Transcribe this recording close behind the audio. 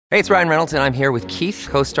Hey, it's Ryan Reynolds, and I'm here with Keith,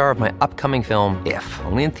 co-star of my upcoming film, If,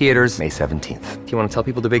 only in theaters May 17th. Do you want to tell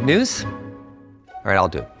people the big news? All right, I'll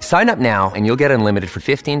do it. Sign up now and you'll get unlimited for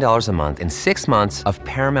 $15 a month and 6 months of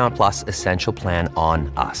Paramount Plus Essential Plan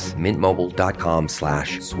on us.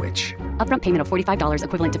 MintMobile.com/switch. Upfront payment of $45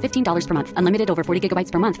 equivalent to $15 per month. Unlimited over 40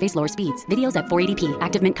 gigabytes per month. Face lower speeds. Videos at 480p.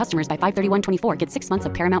 Active Mint customers by 531.24 get 6 months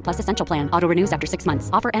of Paramount Plus Essential Plan. Auto renews after 6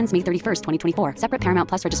 months. Offer ends May 31st, 2024. Separate Paramount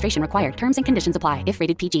Plus registration required. Terms and conditions apply if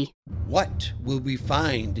rated PG. What will we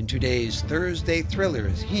find in today's Thursday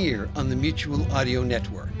thrillers here on the Mutual Audio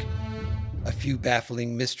Network? A few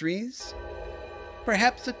baffling mysteries?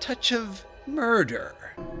 Perhaps a touch of murder?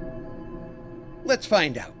 Let's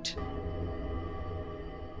find out.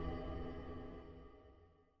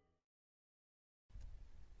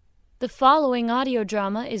 The following audio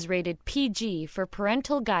drama is rated PG for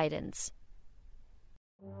parental guidance.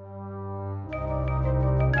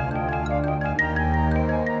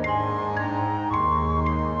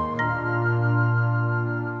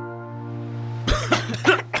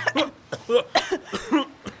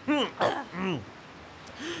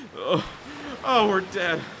 Oh, we're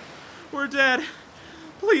dead. We're dead.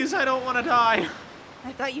 Please, I don't want to die.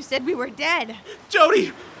 I thought you said we were dead.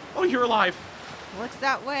 Jody! Oh, you're alive. Looks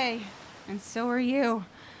that way. And so are you.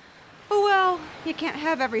 Oh well, you can't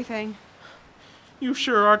have everything. You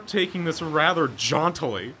sure are taking this rather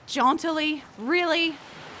jauntily. Jauntily? Really?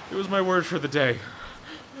 It was my word for the day.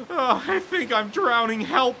 Oh, I think I'm drowning.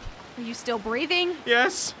 Help! Are you still breathing?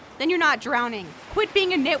 Yes? Then you're not drowning. Quit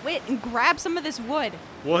being a nitwit and grab some of this wood.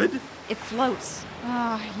 Wood? It floats.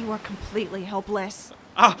 You are completely helpless.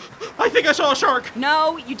 I think I saw a shark!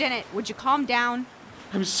 No, you didn't. Would you calm down?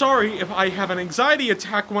 I'm sorry if I have an anxiety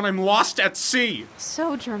attack when I'm lost at sea.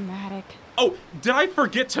 So dramatic. Oh, did I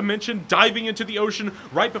forget to mention diving into the ocean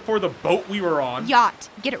right before the boat we were on? Yacht.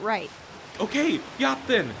 Get it right. Okay, yacht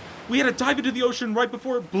then. We had to dive into the ocean right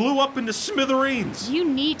before it blew up into smithereens. You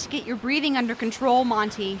need to get your breathing under control,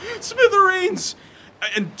 Monty. Smithereens!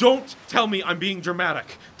 And don't tell me I'm being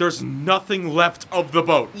dramatic. There's nothing left of the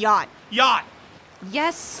boat. Yacht. Yacht!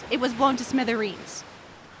 Yes, it was blown to smithereens.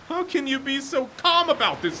 How can you be so calm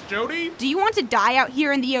about this, Jody? Do you want to die out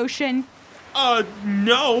here in the ocean?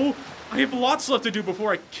 No. I have lots left to do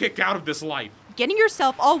before I kick out of this life. Getting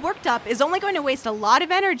yourself all worked up is only going to waste a lot of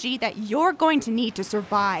energy that you're going to need to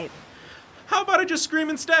survive. How about I just scream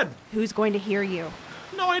instead? Who's going to hear you?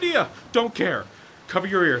 No idea. Don't care. Cover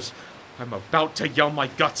your ears. I'm about to yell my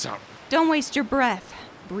guts out. Don't waste your breath.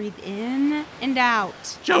 Breathe in and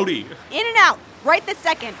out. Jody! In and out. Right this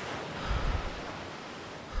second.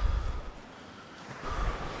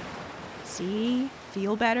 See?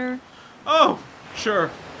 Feel better? Oh,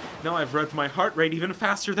 sure. Now I've revved my heart rate even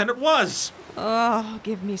faster than it was. Oh,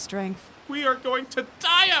 give me strength. We are going to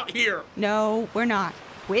die out here. No, we're not.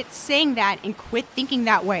 Quit saying that and quit thinking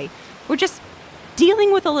that way. We're just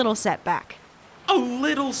dealing with a little setback. A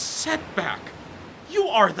little setback? You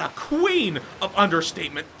are the queen of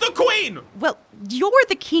understatement. The queen! Well, you're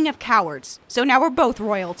the king of cowards, so now we're both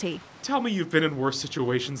royalty. Tell me you've been in worse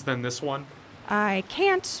situations than this one. I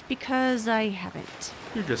can't because I haven't.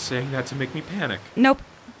 You're just saying that to make me panic. Nope.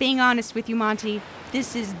 Being honest with you, Monty,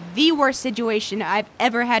 this is the worst situation I've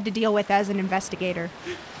ever had to deal with as an investigator.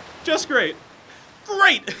 Just great.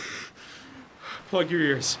 Great! Plug your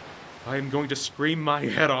ears. I am going to scream my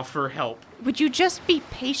head off for help. Would you just be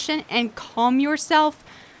patient and calm yourself?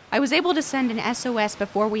 I was able to send an SOS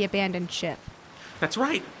before we abandoned ship. That's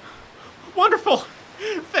right. Wonderful.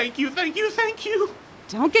 Thank you, thank you, thank you.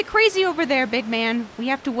 Don't get crazy over there, big man. We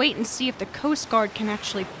have to wait and see if the Coast Guard can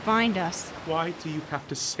actually find us. Why do you have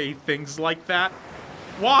to say things like that?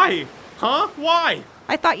 Why? Huh? Why?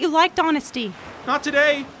 I thought you liked honesty. Not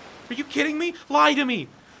today. Are you kidding me? Lie to me.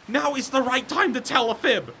 Now is the right time to tell a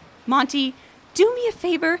fib. Monty, do me a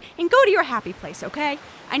favor and go to your happy place, okay?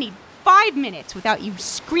 I need 5 minutes without you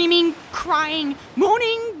screaming, crying,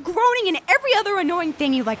 moaning, groaning, and every other annoying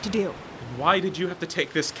thing you like to do. And why did you have to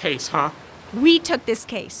take this case, huh? We took this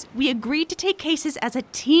case. We agreed to take cases as a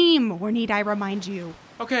team, or need I remind you?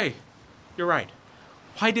 Okay, you're right.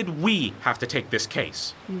 Why did we have to take this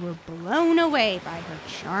case? You were blown away by her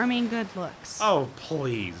charming good looks. Oh,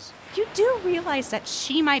 please. You do realize that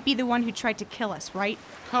she might be the one who tried to kill us, right?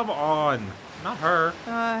 Come on. Not her.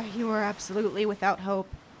 You were absolutely without hope.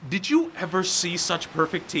 Did you ever see such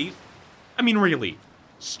perfect teeth? I mean, really.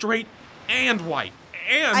 Straight and white.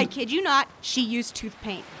 And... I kid you not, she used tooth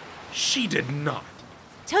paint. She did not.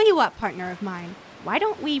 Tell you what, partner of mine. Why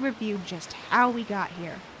don't we review just how we got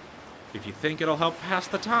here? If you think it'll help pass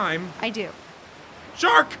the time. I do.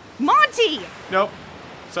 Shark! Monty! Nope.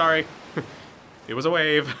 Sorry. It was a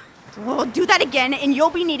wave. Well, do that again, and you'll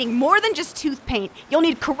be needing more than just tooth paint. You'll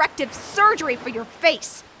need corrective surgery for your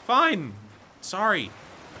face. Fine. Sorry.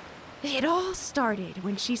 It all started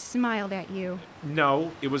when she smiled at you.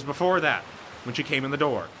 No, it was before that, when she came in the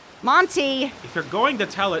door. Monty! If you're going to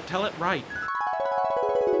tell it right.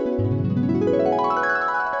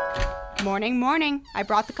 Morning, morning. I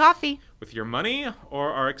brought the coffee. With your money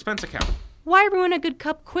or our expense account? Why ruin a good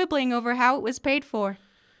cup quibbling over how it was paid for?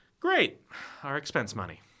 Great. Our expense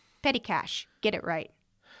money. Petty cash. Get it right.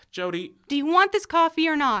 Jody. Do you want this coffee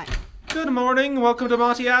or not? Good morning. Welcome to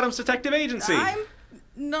Monty Adams Detective Agency. I'm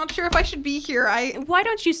not sure if I should be here. Why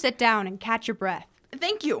don't you sit down and catch your breath?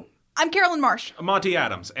 Thank you. I'm Carolyn Marsh. Monty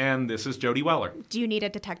Adams, and this is Jody Weller. Do you need a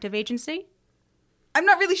detective agency? I'm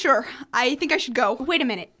not really sure. I think I should go. Wait a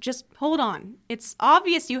minute. Just hold on. It's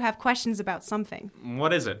obvious you have questions about something.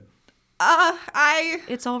 What is it?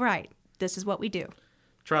 It's all right. This is what we do.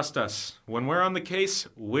 Trust us. When we're on the case,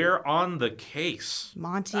 we're on the case.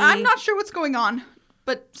 Monty. I'm not sure what's going on,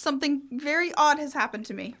 but something very odd has happened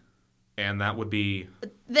to me. And that would be...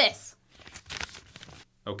 This.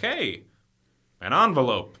 Okay. An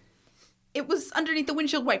envelope. It was underneath the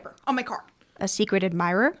windshield wiper on my car. A secret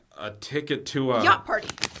admirer? A ticket to a... Yacht party.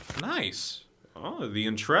 Nice. Oh, the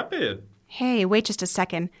Intrepid. Hey, wait just a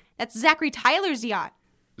second. That's Zachary Tyler's yacht.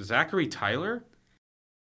 Zachary Tyler?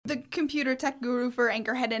 The computer tech guru for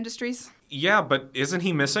Anchorhead Industries. Yeah, but isn't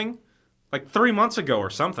he missing? Like 3 months ago or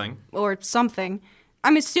something. Or something.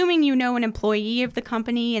 I'm assuming you know an employee of the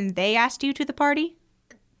company and they asked you to the party?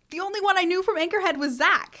 The only one I knew from Anchorhead was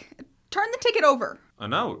Zach. Turn the ticket over. A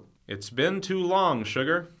note. It's been too long,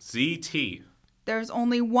 Sugar. ZT. There's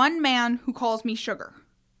only one man who calls me Sugar.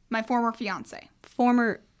 My former fiancé.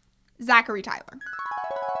 Former... Zachary Tyler.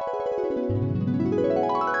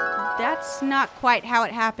 That's not quite how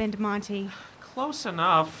it happened, Monty. Close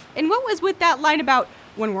enough. And what was with that line about,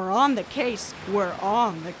 when we're on the case, we're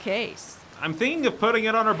on the case? I'm thinking of putting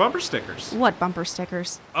it on our bumper stickers. What bumper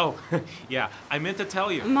stickers? Oh, yeah, I meant to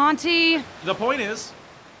tell you. Monty! The point is,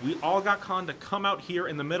 we all got conned to come out here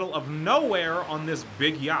in the middle of nowhere on this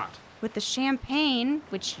big yacht. With the champagne,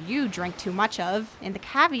 which you drank too much of, and the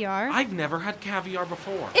caviar... I've never had caviar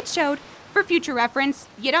before. It showed. For future reference,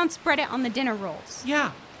 you don't spread it on the dinner rolls.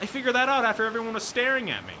 Yeah, I figured that out after everyone was staring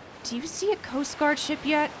at me. Do you see a Coast Guard ship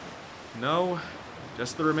yet? No,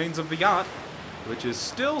 just the remains of the yacht, which is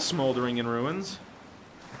still smoldering in ruins.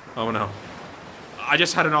 Oh no. I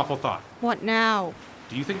just had an awful thought. What now?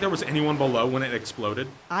 Do you think there was anyone below when it exploded?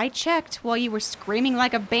 I checked while you were screaming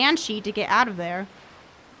like a banshee to get out of there.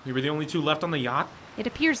 We were the only two left on the yacht? It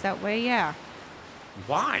appears that way, yeah.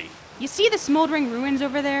 Why? You see the smoldering ruins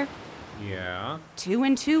over there? Yeah. 2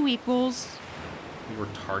 and 2 equals... We were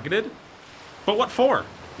targeted? But what for?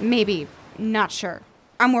 Maybe. Not sure.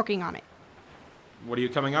 I'm working on it. What are you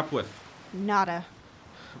coming up with? Nada.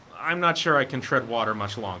 I'm not sure I can tread water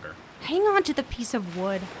much longer. Hang on to the piece of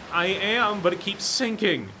wood. I am, but it keeps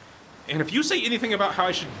sinking. And if you say anything about how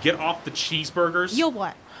I should get off the cheeseburgers... You'll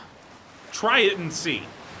what? Try it and see.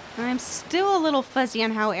 I'm still a little fuzzy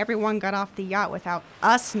on how everyone got off the yacht without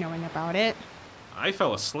us knowing about it. I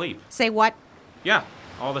fell asleep. Say what? Yeah,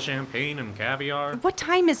 all the champagne and caviar. What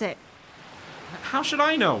time is it? How should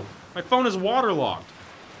I know? My phone is waterlogged.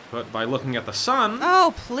 But by looking at the sun...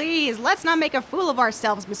 Oh, please, let's not make a fool of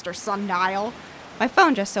ourselves, Mr. Sundial. My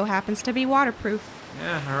phone just so happens to be waterproof.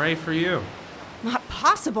 Yeah, hooray for you. Not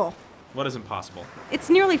possible. What isn't possible? It's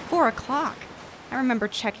nearly 4 o'clock. I remember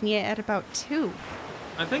checking it at about 2.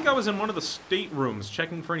 I think I was in one of the staterooms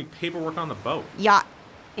checking for any paperwork on the boat. Yacht.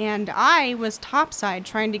 And I was topside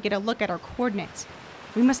trying to get a look at our coordinates.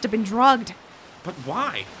 We must have been drugged. But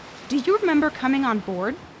why? Do you remember coming on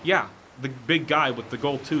board? Yeah, the big guy with the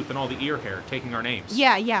gold tooth and all the ear hair taking our names.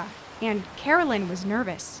 Yeah. And Carolyn was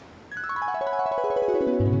nervous.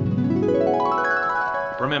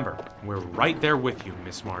 Remember, we're right there with you,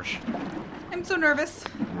 Miss Marsh. I'm so nervous.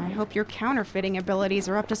 I hope your counterfeiting abilities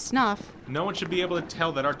are up to snuff. No one should be able to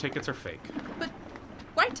tell that our tickets are fake. But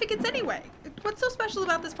why tickets anyway? What's so special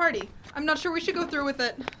about this party? I'm not sure we should go through with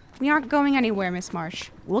it. We aren't going anywhere, Miss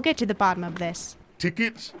Marsh. We'll get to the bottom of this.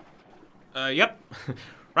 Tickets? Yep.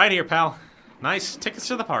 Right here, pal. Nice tickets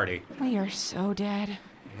to the party. We are so dead.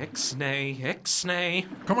 Ixnay.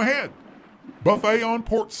 Come ahead. Buffet on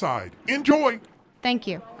port side. Enjoy. Thank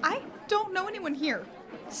you. I don't know anyone here.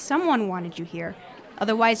 Someone wanted you here.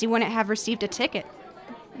 Otherwise, you wouldn't have received a ticket.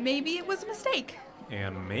 Maybe it was a mistake.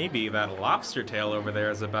 And maybe that lobster tail over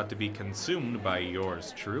there is about to be consumed by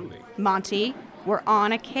yours truly. Monty, we're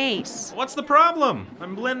on a case. What's the problem?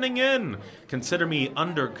 I'm blending in. Consider me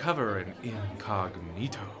undercover and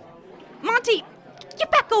incognito. Monty,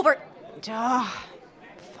 get back over.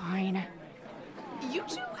 Fine. You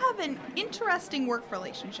two have an interesting work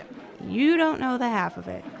relationship. You don't know the half of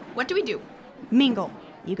it. What do we do? Mingle.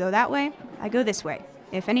 You go that way, I go this way.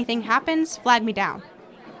 If anything happens, flag me down.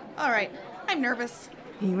 All right, I'm nervous.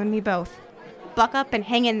 You and me both. Buck up and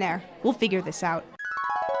hang in there. We'll figure this out.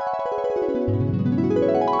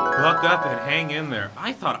 Buck up and hang in there.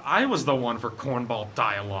 I thought I was the one for cornball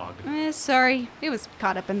dialogue. Sorry, it was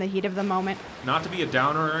caught up in the heat of the moment. Not to be a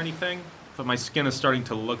downer or anything, but my skin is starting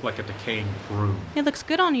to look like a decaying broom. It looks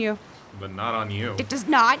good on you. But not on you. It does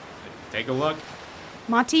not. Take a look.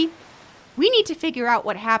 Monty, we need to figure out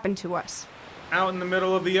what happened to us. Out in the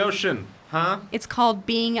middle of the ocean, huh? It's called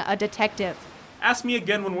being a detective. Ask me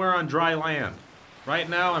again when we're on dry land. Right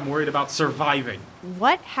now, I'm worried about surviving.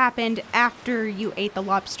 What happened after you ate the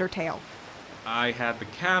lobster tail? I had the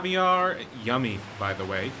caviar, yummy, by the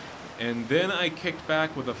way, and then I kicked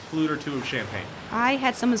back with a flute or two of champagne. I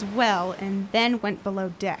had some as well, and then went below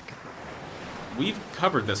deck. We've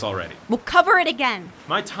covered this already. We'll cover it again.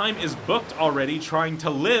 My time is booked already trying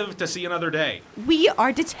to live to see another day. We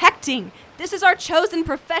are detecting. This is our chosen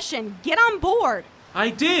profession. Get on board. I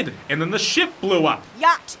did, and then the ship blew up.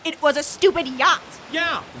 Yacht. It was a stupid yacht.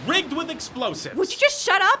 Yeah, rigged with explosives. Would you just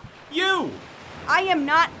shut up? You! I am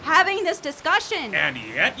not having this discussion. And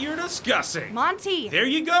yet you're discussing. Monty. There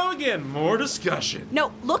you go again, more discussion.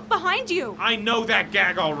 No, look behind you. I know that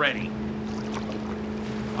gag already.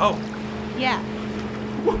 Oh, Yeah,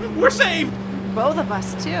 we're saved! both of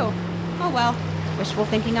us, too. Oh well, wishful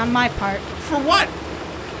thinking on my part. For what?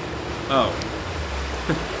 Oh.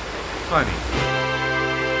 Funny.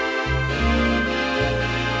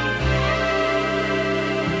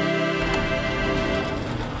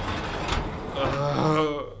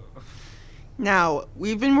 Now,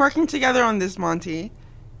 we've been working together on this, Monty.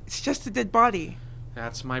 It's just a dead body.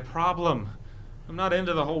 That's my problem. I'm not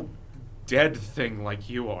into the whole dead thing like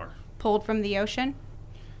you are. Pulled from the ocean?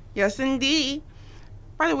 Yes, indeed.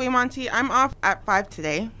 By the way, Monty, I'm off at 5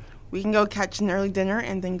 today. We can go catch an early dinner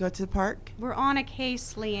and then go to the park. We're on a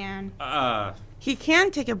case, Leanne. He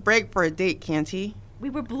can take a break for a date, can't he?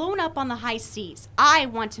 We were blown up on the high seas. I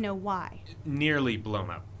want to know why. Nearly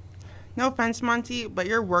blown up. No offense, Monty, but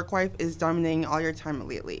your work wife is dominating all your time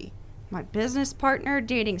lately. My business partner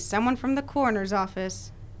dating someone from the coroner's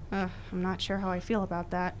office. I'm not sure how I feel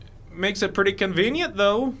about that. Makes it pretty convenient,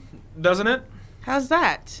 though, doesn't it? How's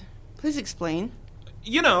that? Please explain.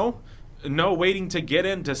 You know, no waiting to get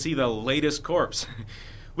in to see the latest corpse.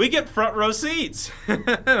 We get front row seats.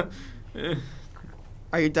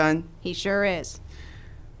 Are you done? He sure is.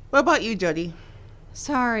 What about you, Jody?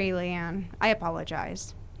 Sorry, Leanne. I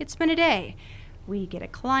apologize. It's been a day. We get a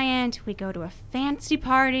client, we go to a fancy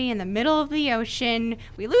party in the middle of the ocean,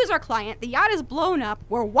 we lose our client, the yacht is blown up,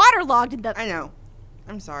 we're waterlogged in the... I know.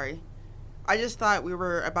 I'm sorry. I just thought we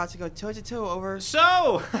were about to go toe-to-toe over...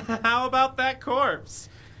 So, how about that corpse?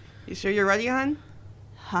 You sure you're ready, hon?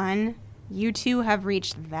 Hun, you two have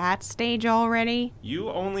reached that stage already? You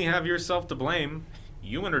only have yourself to blame.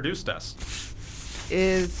 You introduced us.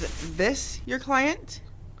 Is this your client?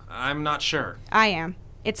 I'm not sure. I am.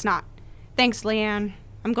 It's not. Thanks, Leanne.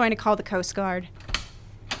 I'm going to call the Coast Guard.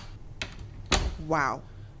 Wow.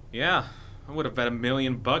 Yeah, I would have bet $1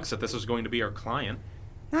 million that this was going to be our client.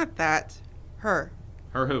 Not that. Her.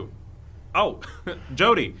 Her who? Oh,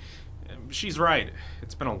 Jody. She's right.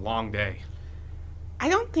 It's been a long day. I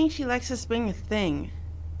don't think she likes us being a thing.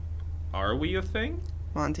 Are we a thing?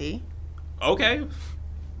 Monty. Okay.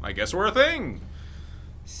 I guess we're a thing.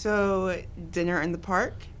 So, dinner in the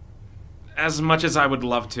park? As much as I would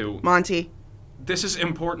love to. Monty. This is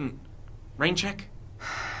important. Rain check?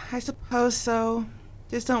 I suppose so.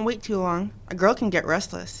 Just don't wait too long. A girl can get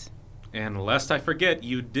restless. And lest I forget,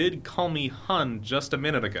 you did call me hun just a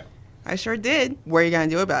minute ago. I sure did. What are you gonna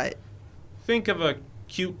do about it? Think of a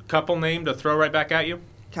cute couple name to throw right back at you.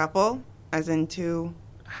 Couple? As in two?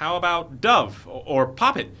 How about Dove? Or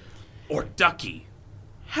Poppet? Or Ducky?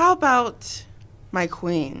 How about my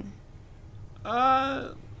queen?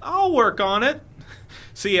 I'll work on it.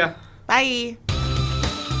 See ya. Bye.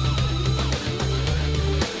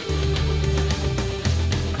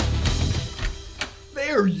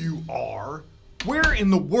 There you are. Where in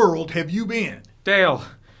the world have you been? Dale,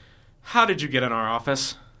 how did you get in our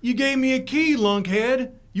office? You gave me a key,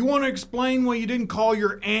 lunkhead. You want to explain why you didn't call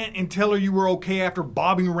your aunt and tell her you were okay after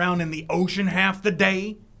bobbing around in the ocean half the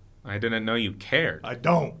day? I didn't know you cared. I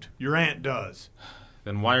don't. Your aunt does.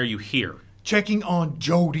 Then why are you here? Checking on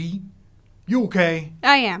Jody. You okay?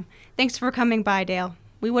 I am. Thanks for coming by, Dale.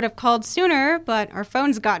 We would have called sooner, but our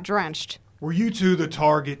phones got drenched. Were you two the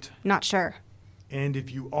target? Not sure. And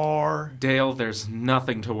if you are... Dale, there's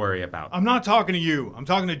nothing to worry about. I'm not talking to you. I'm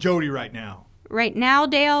talking to Jody right now. Right now,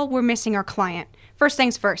 Dale, we're missing our client. First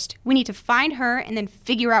things first, we need to find her and then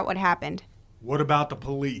figure out what happened. What about the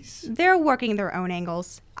police? They're working their own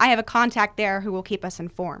angles. I have a contact there who will keep us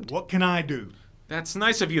informed. What can I do? That's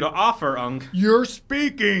nice of you to offer, Unk. You're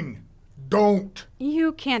speaking. Don't.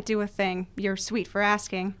 You can't do a thing. You're sweet for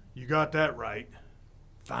asking. You got that right.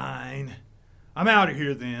 Fine. I'm out of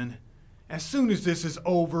here then. As soon as this is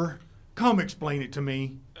over, come explain it to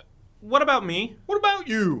me. What about me? What about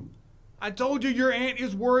you? I told you your aunt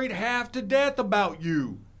is worried half to death about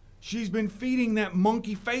you. She's been feeding that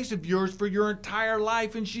monkey face of yours for your entire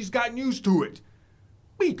life and she's gotten used to it.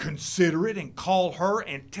 Be considerate and call her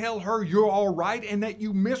and tell her you're all right and that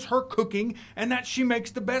you miss her cooking and that she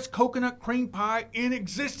makes the best coconut cream pie in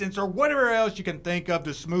existence or whatever else you can think of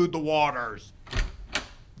to smooth the waters.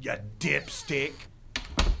 You dipstick.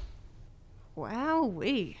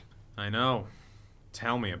 Wowee. I know.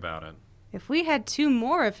 Tell me about it. If we had 2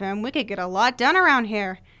 more of him, we could get a lot done around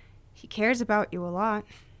here. He cares about you a lot.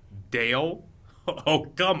 Dale? Oh,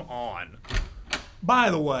 come on. By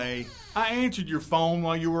the way, I answered your phone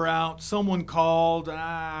while you were out. Someone called.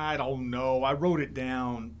 I don't know. I wrote it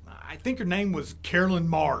down. I think her name was Carolyn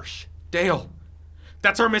Marsh. Dale,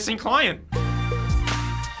 that's our missing client.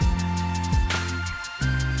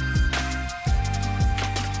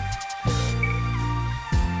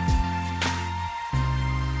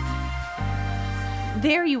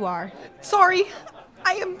 There you are. Sorry.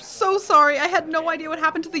 I am so sorry. I had no idea what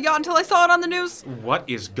happened to the yacht until I saw it on the news. What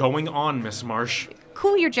is going on, Miss Marsh?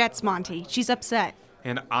 Cool your jets, Monty. She's upset.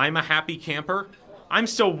 And I'm a happy camper? I'm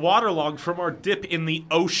still waterlogged from our dip in the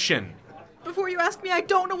ocean. Before you ask me, I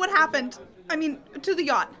don't know what happened. I mean, to the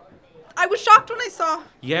yacht. I was shocked when I saw...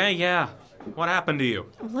 Yeah. What happened to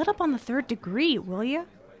you? Let up on the 3rd degree, will you?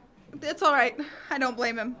 It's all right. I don't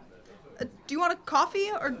blame him. Do you want a coffee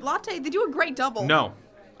or latte? They do a great double. No,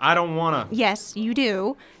 I don't want to. Yes, you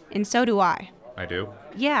do. And so do I. I do?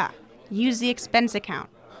 Yeah. Use the expense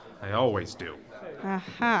account. I always do.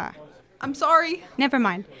 Uh-huh. I'm sorry. Never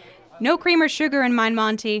mind. No cream or sugar in mine,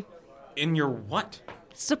 Monty. In your what?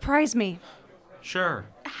 Surprise me. Sure.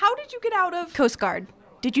 How did you get out of... Coast Guard.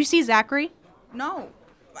 Did you see Zachary? No.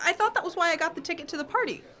 I thought that was why I got the ticket to the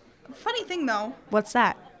party. Funny thing, though. What's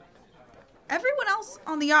that? Everyone else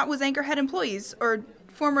on the yacht was Anchorhead employees, or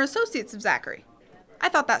former associates of Zachary. I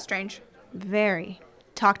thought that strange. Very.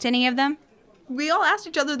 Talk to any of them? We all asked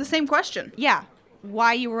each other the same question. Yeah.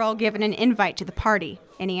 Why you were all given an invite to the party.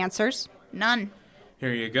 Any answers? None.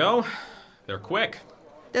 Here you go. They're quick.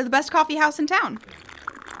 They're the best coffee house in town.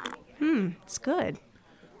 It's good.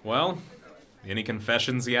 Well, any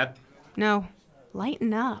confessions yet? No.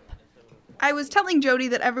 Lighten up. I was telling Jody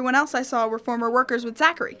that everyone else I saw were former workers with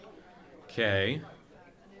Zachary. Okay.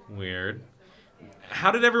 Weird.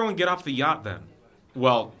 How did everyone get off the yacht then?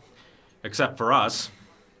 Well, except for us.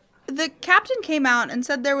 The captain came out and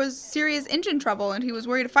said there was serious engine trouble and he was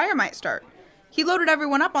worried a fire might start. He loaded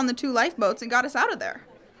everyone up on the 2 lifeboats and got us out of there.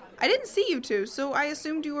 I didn't see you two, so I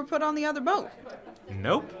assumed you were put on the other boat.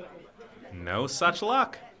 Nope. No such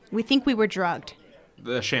luck. We think we were drugged.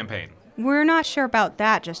 The champagne. We're not sure about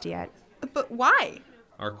that just yet. But why?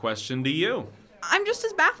 Our question to you. I'm just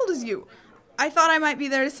as baffled as you. I thought I might be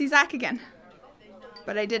there to see Zach again.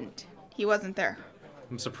 But I didn't. He wasn't there.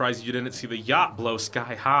 I'm surprised you didn't see the yacht blow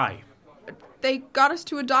sky high. They got us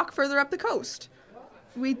to a dock further up the coast.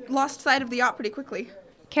 We lost sight of the yacht pretty quickly.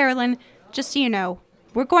 Carolyn, just so you know,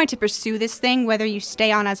 we're going to pursue this thing whether you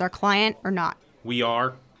stay on as our client or not. We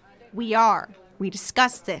are? We are. We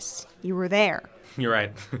discussed this. You were there. You're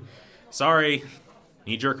right. Sorry.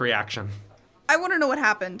 Knee-jerk reaction. I want to know what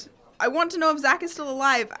happened. I want to know if Zach is still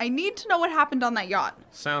alive. I need to know what happened on that yacht.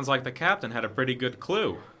 Sounds like the captain had a pretty good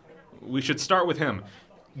clue. We should start with him.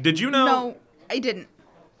 Did you know... No, I didn't.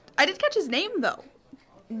 I did catch his name, though.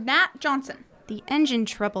 Nat Johnson. The engine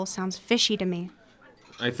trouble sounds fishy to me.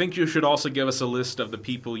 I think you should also give us a list of the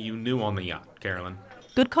people you knew on the yacht, Carolyn.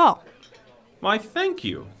 Good call. Why, thank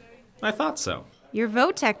you. I thought so. Your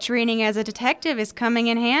VOTEC training as a detective is coming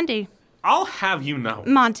in handy. I'll have you know.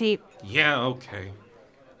 Monty. Yeah, okay.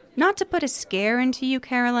 Not to put a scare into you,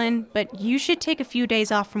 Carolyn, but you should take a few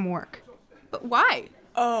days off from work. But why?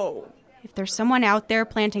 Oh. If there's someone out there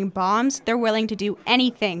planting bombs, they're willing to do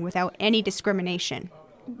anything without any discrimination.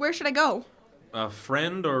 Where should I go? A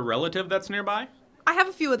friend or relative that's nearby? I have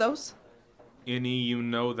a few of those. Any you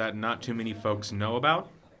know that not too many folks know about?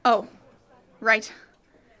 Oh, right.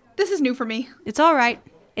 This is new for me. It's all right.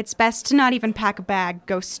 It's best to not even pack a bag.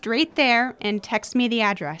 Go straight there and text me the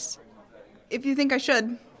address. If you think I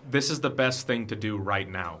should. This is the best thing to do right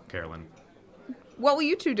now, Carolyn. What will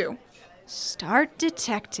you two do? Start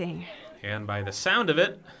detecting. And by the sound of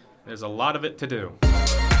it, there's a lot of it to do.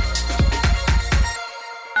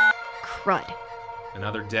 Crud.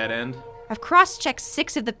 Another dead end? I've cross-checked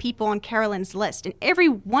 6 of the people on Carolyn's list, and every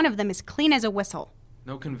one of them is clean as a whistle.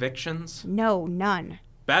 No convictions? No, none.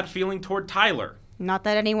 Bad feeling toward Tyler? Not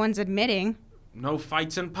that anyone's admitting. No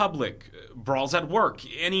fights in public? Brawls at work?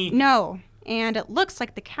 Any... No. And it looks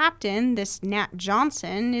like the captain, this Nat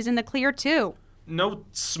Johnson, is in the clear too. No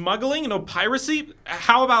smuggling? No piracy?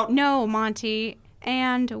 How about... No, Monty.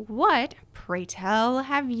 And what, pray tell,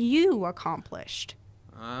 have you accomplished?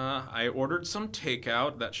 I ordered some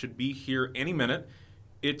takeout that should be here any minute.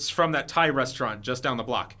 It's from that Thai restaurant just down the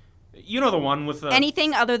block. You know the one with the...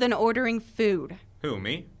 Anything other than ordering food. Who,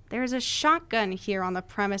 me? There's a shotgun here on the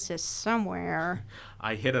premises somewhere.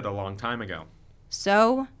 I hid it a long time ago.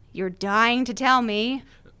 So, you're dying to tell me.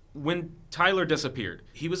 When Tyler disappeared,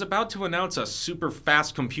 he was about to announce a super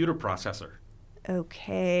fast computer processor.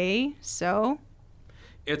 Okay, so?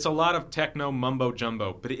 It's a lot of techno mumbo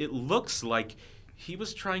jumbo, but it looks like he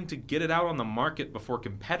was trying to get it out on the market before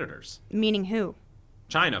competitors. Meaning who?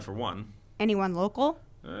 China, for one. Anyone local?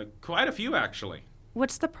 Quite a few, actually.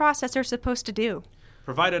 What's the processor supposed to do?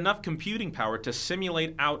 Provide enough computing power to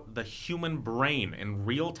simulate out the human brain in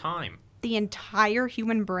real time. The entire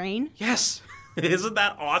human brain? Yes! Isn't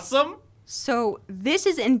that awesome? So, this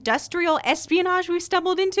is industrial espionage we've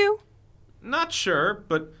stumbled into? Not sure,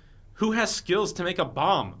 but who has skills to make a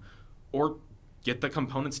bomb? Or get the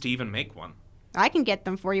components to even make one? I can get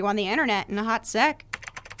them for you on the internet in a hot sec.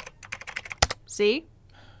 See?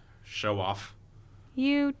 Show off.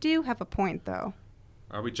 You do have a point, though.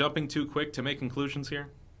 Are we jumping too quick to make conclusions here?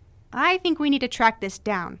 I think we need to track this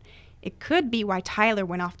down. It could be why Tyler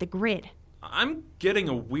went off the grid. I'm getting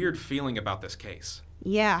a weird feeling about this case.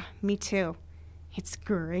 Yeah, me too. It's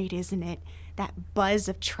great, isn't it? That buzz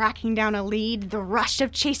of tracking down a lead, the rush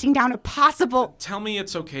of chasing down a possible... Tell me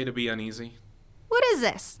it's okay to be uneasy. What is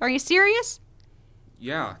this? Are you serious?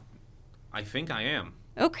 Yeah, I think I am.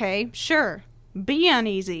 Okay, sure. Be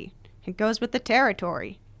uneasy. It goes with the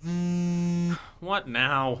territory. What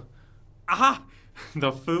now? Aha!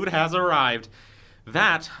 The food has arrived.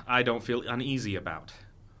 That I don't feel uneasy about.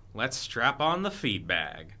 Let's strap on the feed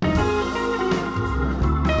bag.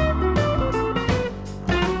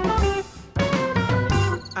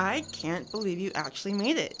 I can't believe you actually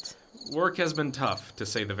made it. Work has been tough, to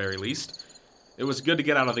say the very least. It was good to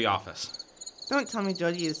get out of the office. Don't tell me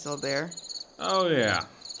Jody is still there. Oh yeah.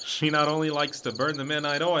 She not only likes to burn the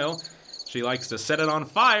midnight oil, she likes to set it on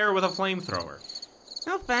fire with a flamethrower.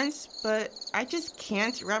 No offense, but I just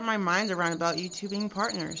can't wrap my mind around about you two being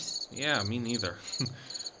partners. Yeah, me neither.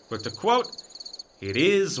 But to quote, it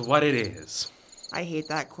is what it is. I hate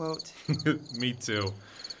that quote. Me too.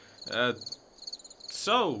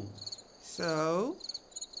 So?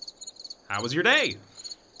 How was your day?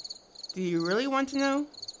 Do you really want to know?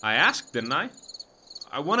 I asked, didn't I?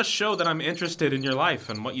 I want to show that I'm interested in your life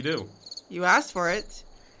and what you do. You asked for it.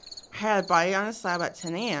 I had a body on a slab at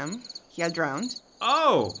 10 a.m. He had drowned.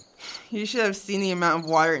 Oh! You should have seen the amount of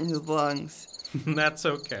water in his lungs. That's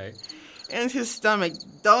okay. And his stomach.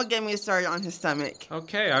 Don't get me started on his stomach.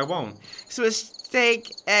 Okay, I won't. Swiss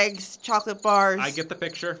steak, eggs, chocolate bars. I get the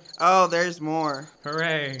picture. Oh, there's more.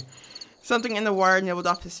 Hooray. Something in the water nibbled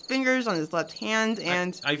off his fingers on his left hand,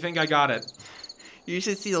 and... I think I got it. You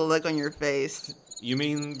should see the look on your face. You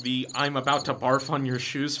mean the I'm about to barf on your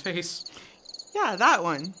shoes face? Yeah, that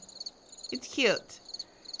one. It's cute.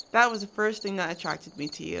 That was the first thing that attracted me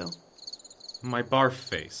to you. My barf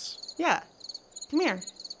face? Yeah. Come here.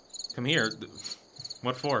 Come here?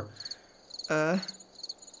 What for?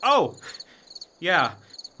 Oh! Yeah,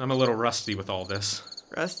 I'm a little rusty with all this.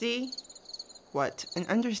 Rusty? What an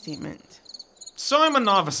understatement. So I'm a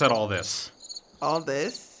novice at all this. All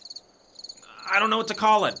this? I don't know what to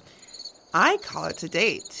call it. I call it a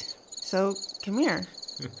date. So, come here.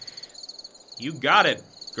 You got it,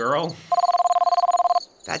 girl.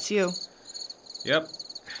 That's you. Yep.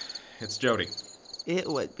 It's Jody. It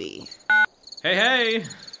would be. Hey!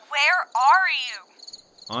 Where are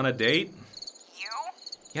you? On a date? You?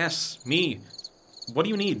 Yes, me. What do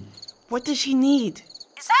you need? What does she need?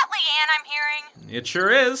 Is that Leanne I'm hearing? It sure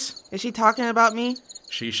is. Is she talking about me?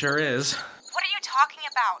 She sure is. What are you talking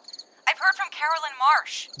about? I've heard from Carolyn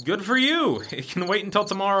Marsh. Good for you. It can wait until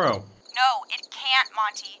tomorrow. No, it can't,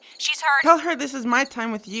 Monty. She's heard... Tell her this is my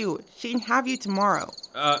time with you. She can have you tomorrow.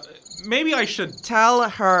 Maybe I should... Tell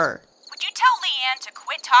her. Would you tell Leanne to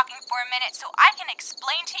quit talking for a minute so I can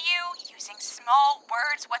explain to you, using small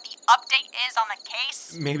words, what the update is on the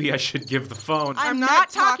case? Maybe I should give the phone. I'm not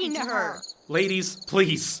talking to her. Ladies,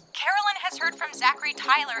 please. Carolyn has has heard from Zachary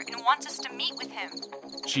Tyler and wants us to meet with him.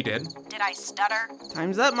 She did? Did I stutter?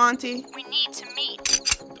 Time's up, Monty. We need to meet.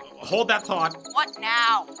 Hold that thought. What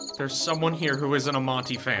now? There's someone here who isn't a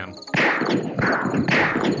Monty fan.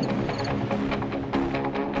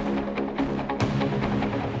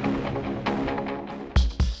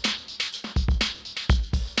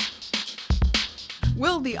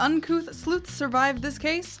 Will the uncouth sleuths survive this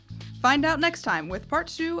case? Find out next time with part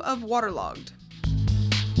 2 of Waterlogged.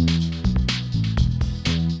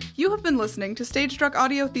 You have been listening to Stagestruck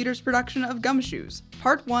Audio Theater's production of Gumshoes,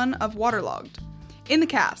 part 1 of Waterlogged. In the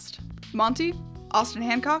cast, Monty, Austin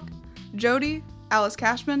Hancock, Jody, Alice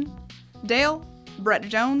Cashman, Dale, Brett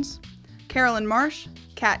Jones, Carolyn Marsh,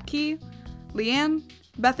 Kat Key, Leanne,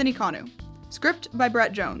 Bethany Kanu. Script by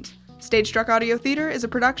Brett Jones. Stagestruck Audio Theater is a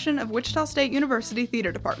production of Wichita State University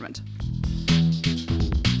Theater Department.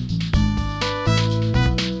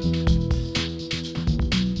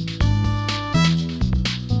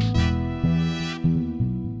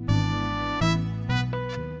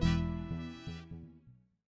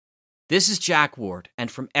 This is Jack Ward,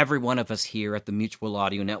 and from every one of us here at the Mutual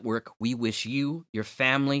Audio Network, we wish you, your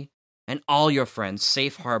family, and all your friends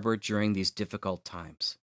safe harbor during these difficult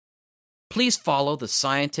times. Please follow the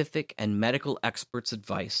scientific and medical experts'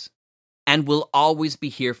 advice, and we'll always be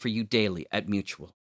here for you daily at Mutual.